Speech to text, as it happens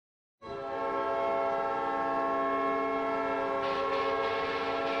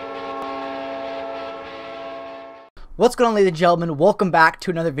What's going on, ladies and gentlemen? Welcome back to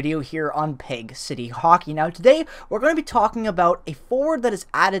another video here on Peg City Hockey. Now, today, we're going to be talking about a forward that is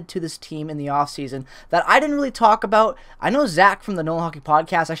added to this team in the offseason that I didn't really talk about. I know Zach from the No Hockey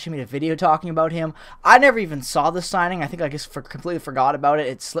Podcast actually made a video talking about him. I never even saw the signing. I think I just completely forgot about it.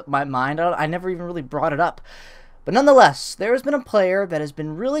 It slipped my mind out. I never even really brought it up. But nonetheless, there has been a player that has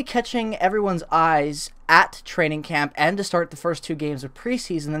been really catching everyone's eyes at training camp and to start the first two games of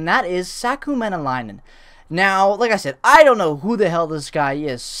preseason, and that is Saku Mäenalanen. Now, like I said, I don't know who the hell this guy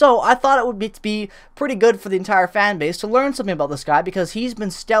is, so I thought it would be pretty good for the entire fan base to learn something about this guy because he's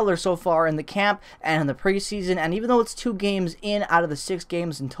been stellar so far in the camp and in the preseason, and even though it's 2 games in out of the 6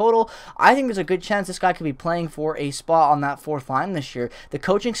 games in total, I think there's a good chance this guy could be playing for a spot on that 4th line this year. The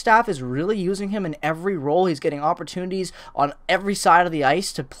coaching staff is really using him in every role. He's getting opportunities on every side of the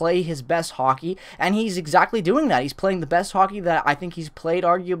ice to play his best hockey, and he's exactly doing that. He's playing the best hockey that I think he's played,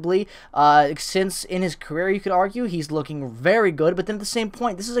 arguably, since in his career. You could argue he's looking very good, but then at the same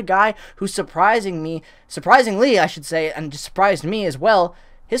point, this is a guy who's surprisingly, I should say, and just surprised me as well.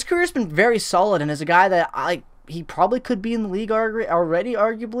 His career's been very solid, and is a guy that he probably could be in the league already,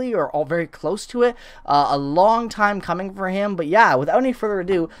 arguably, or all very close to it. A long time coming for him, but yeah, without any further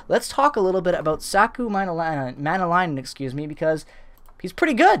ado, let's talk a little bit about Saku Mäenalanen, because he's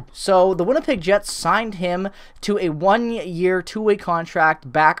pretty good. So the Winnipeg Jets signed him to a 1-year, 2-way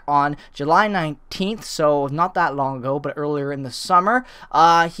contract back on July 19th, so not that long ago, but earlier in the summer.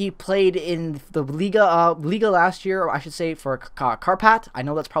 He played in the Liga last year, or I should say for Karpat. I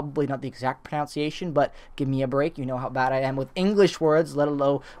know that's probably not the exact pronunciation, but give me a break. You know how bad I am with English words, let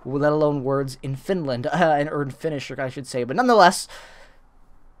alone words in Finland, or in Finnish, I should say. But nonetheless,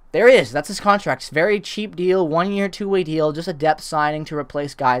 there he is. That's his contract. It's a very cheap deal, 1-year, 2-way deal, just a depth signing to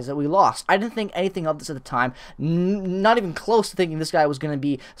replace guys that we lost. I didn't think anything of this at the time, not even close to thinking this guy was going to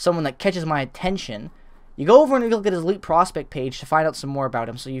be someone that catches my attention. You go over and you look at his elite prospect page to find out some more about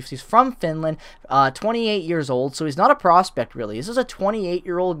him. So he's from Finland, 28 years old, so he's not a prospect really. This is a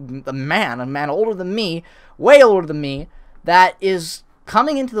 28-year-old man, a man older than me, way older than me, that is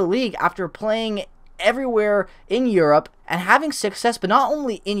coming into the league after playing everywhere in Europe and having success, but not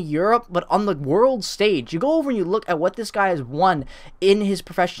only in Europe, but on the world stage. You go over and you look at what this guy has won in his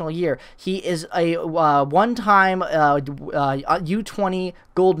professional year. He is a one-time U20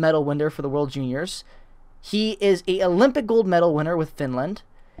 gold medal winner for the World Juniors. He is an Olympic gold medal winner with Finland.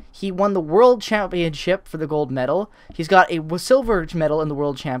 He won the World Championship for the gold medal. He's got a silver medal in the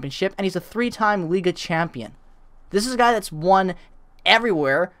World Championship, and he's a 3-time Liga champion. This is a guy that's won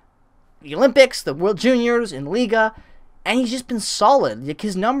everywhere. The Olympics, the World Juniors, in Liga, and he's just been solid. Like,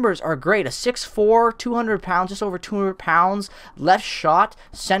 his numbers are great. A 6'4", 200 pounds, just over 200 pounds, left shot,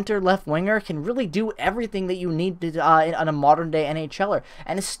 center, left winger, can really do everything that you need to, on a modern-day NHLer.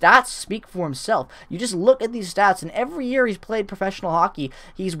 And his stats speak for himself. You just look at these stats, and every year he's played professional hockey,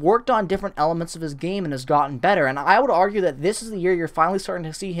 he's worked on different elements of his game and has gotten better. And I would argue that this is the year you're finally starting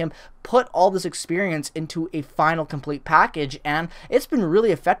to see him put all this experience into a final complete package, and it's been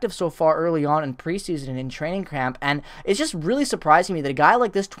really effective so far early on in preseason and in training camp, and it's just really surprising me that a guy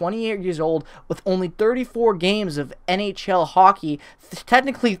like this, 28 years old, with only 34 games of NHL hockey,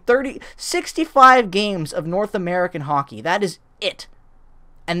 technically 65 games of North American hockey, that is it,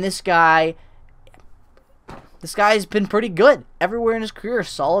 and this guy's been pretty good everywhere in his career,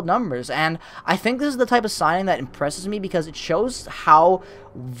 solid numbers, and I think this is the type of signing that impresses me because it shows how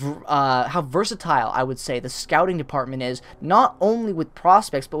versatile, I would say, the scouting department is, not only with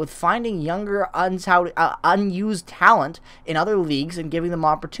prospects, but with finding younger, unused talent in other leagues and giving them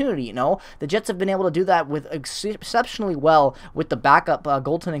opportunity. You know, the Jets have been able to do that with exceptionally well with the backup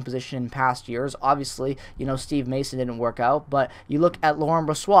goaltending position in past years. Obviously, you know, Steve Mason didn't work out, but you look at Laurent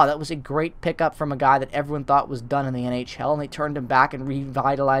Brossoit, that was a great pickup from a guy that everyone thought was done in the NHL, and they turned him back and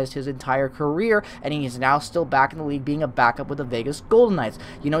revitalized his entire career, and he is now still back in the league being a backup with the Vegas Golden Knights.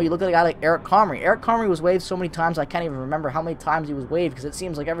 You know, you look at a guy like Eric Comrie. Eric Comrie was waived so many times I can't even remember how many times he was waived, because it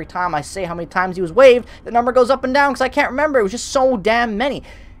seems like every time I say how many times he was waived, the number goes up and down because I can't remember. It was just so damn many.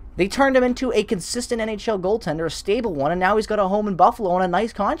 They turned him into a consistent NHL goaltender, a stable one, and now he's got a home in Buffalo on a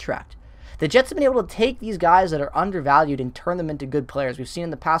nice contract. The Jets have been able to take these guys that are undervalued and turn them into good players. We've seen in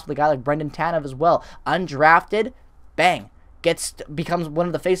the past with a guy like Brendan Tanev as well. Undrafted, bang. Becomes one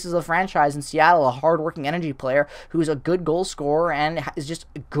of the faces of the franchise in Seattle, a hard-working energy player who's a good goal scorer and is just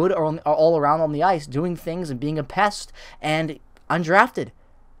good all around on the ice, doing things and being a pest, and undrafted.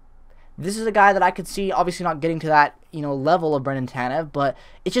 This is a guy that I could see, obviously not getting to that, you know, level of Brendan Tanev, but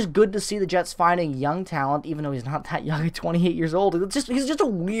it's just good to see the Jets finding young talent, even though he's not that young at 28 years old. He's just a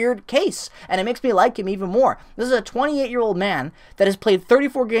weird case, and it makes me like him even more. This is a 28-year-old man that has played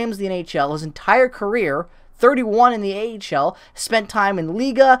 34 games in the NHL his entire career, 31 in the AHL, spent time in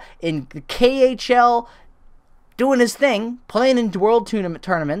Liga, in the KHL, doing his thing, playing in world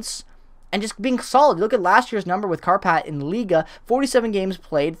tournaments, and just being solid. Look at last year's number with Karpat in Liga, 47 games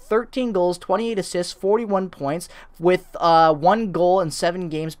played, 13 goals, 28 assists, 41 points, with 1 goal and 7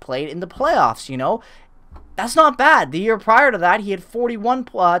 games played in the playoffs, you know. That's not bad. The year prior to that, he had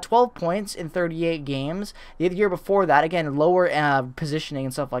 12 points in 38 games. The year before that, again, lower positioning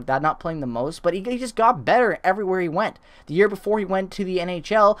and stuff like that, not playing the most, but he just got better everywhere he went. The year before he went to the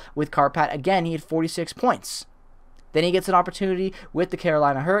NHL with Karpat, again, he had 46 points. Then he gets an opportunity with the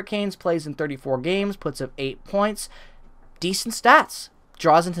Carolina Hurricanes, plays in 34 games, puts up 8 points. Decent stats.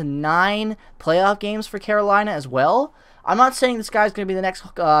 Draws into 9 playoff games for Carolina as well. I'm not saying this guy's going to be the next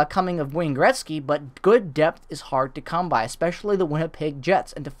coming of Wayne Gretzky, but good depth is hard to come by, especially the Winnipeg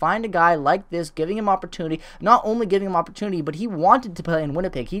Jets. And to find a guy like this, giving him opportunity, not only giving him opportunity, but he wanted to play in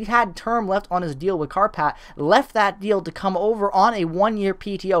Winnipeg. He had term left on his deal with Karpat, left that deal to come over on a 1-year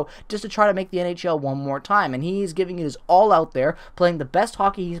PTO just to try to make the NHL one more time. And he's giving it his all out there, playing the best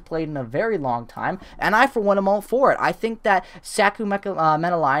hockey he's played in a very long time. And I, for one, am all for it. I think that Saku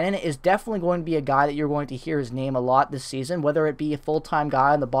Mäenalanen is definitely going to be a guy that you're going to hear his name a lot this season, whether it be a full-time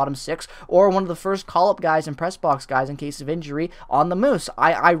guy on the bottom 6 or one of the first call-up guys and press box guys in case of injury on the Moose.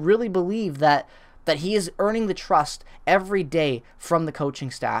 I really believe that he is earning the trust every day from the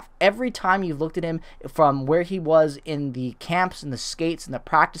coaching staff. Every time you've looked at him, from where he was in the camps and the skates and the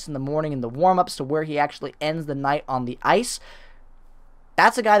practice in the morning and the warm-ups to where he actually ends the night on the ice,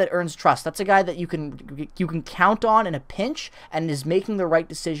 that's a guy that earns trust. That's a guy that you can count on in a pinch and is making the right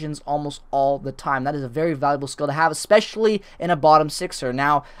decisions almost all the time. That is a very valuable skill to have, especially in a bottom sixer.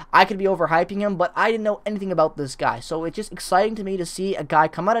 Now, I could be overhyping him, but I didn't know anything about this guy. So it's just exciting to me to see a guy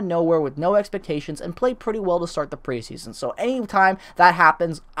come out of nowhere with no expectations and play pretty well to start the preseason. So anytime that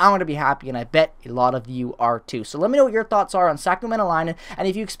happens, I'm going to be happy, and I bet a lot of you are too. So let me know what your thoughts are on Saku Mäenalanen, and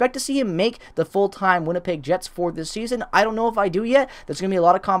if you expect to see him make the full-time Winnipeg Jets for this season. I don't know if I do yet. There's going to be a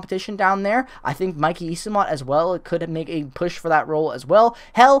lot of competition down there. I think Mikey Eyssimont as well could make a push for that role as well.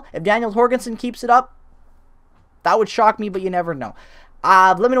 Hell, if Daniel Jorgensen keeps it up, that would shock me, but you never know.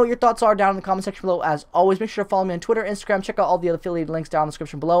 Let me know what your thoughts are down in the comment section below. As always, make sure to follow me on Twitter, Instagram. Check out all the other affiliated links down in the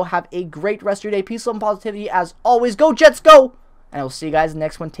description below. Have a great rest of your day. Peace, love, and positivity. As always, go Jets, go! And I will see you guys in the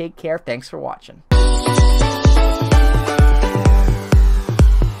next one. Take care. Thanks for watching.